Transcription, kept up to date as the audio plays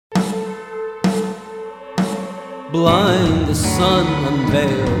Blind the sun,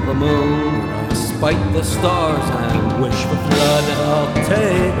 unveil the moon. I spite the stars and wish for flood. I'll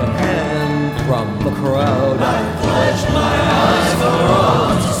take a hand from the crowd. I pledge my eyes for all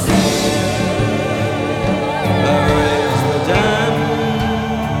to see. I raise the dam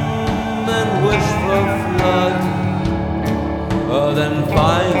and wish for flood. Then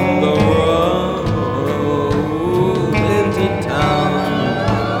find the road into town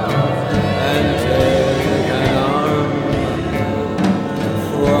and take an arm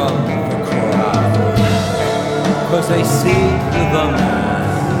from the crowd, 'cause they seek the man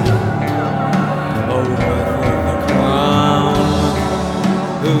over the crown,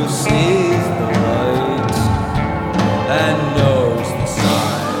 who sees the light and knows the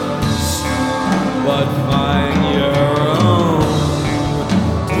signs, but find your own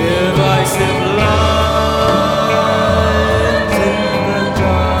divisive light in the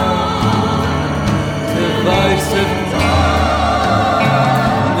dark, divisive darkness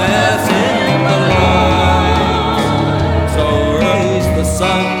in the light. So raise the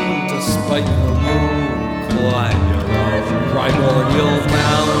sun to spite the moon, climb your own primordial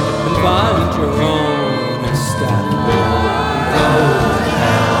mound, and find your own establishment. Go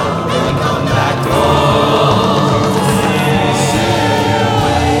down and come back to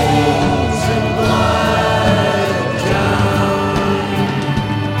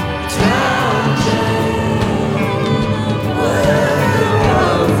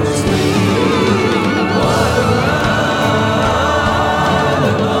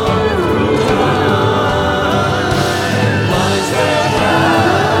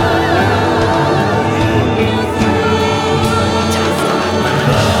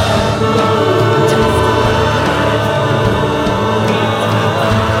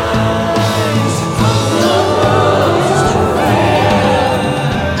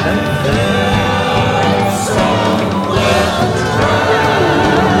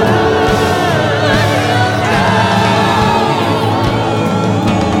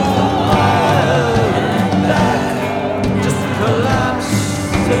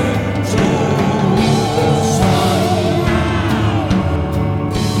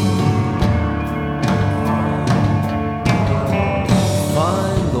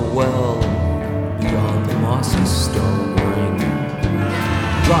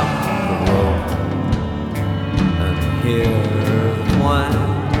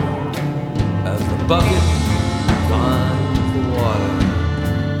bucket finds the water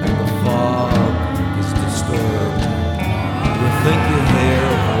and the fog is disturbed. You think you hear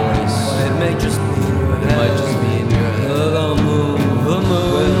a voice, it may just be in your head. It might just be in your head. The moon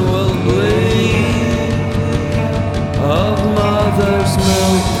will bleed of mother's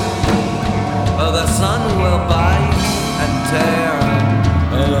milk. The sun will bite and tear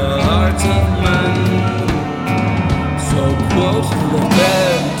the hearts of men. So close to the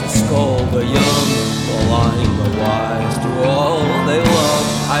bed to scold the young, blind the wise to all they love.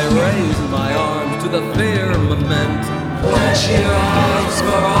 I raise my arms to the firmament. Pledge your eyes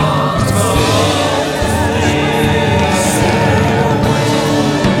for all to see.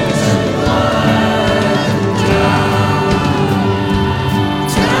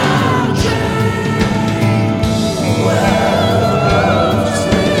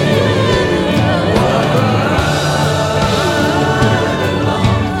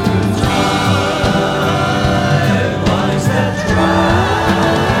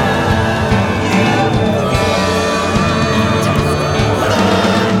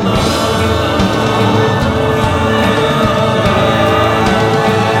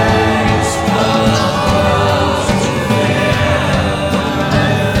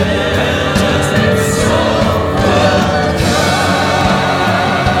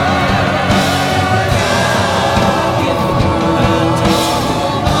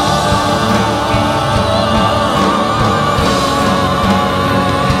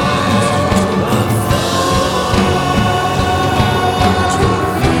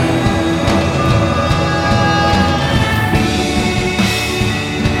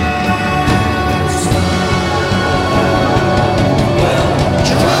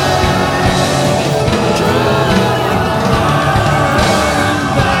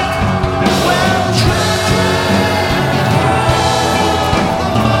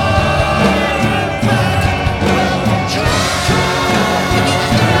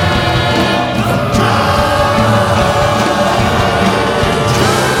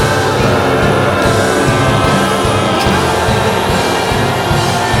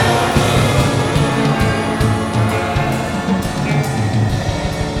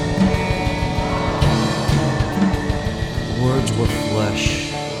 Words were flesh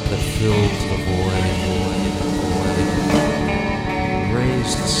that filled the void.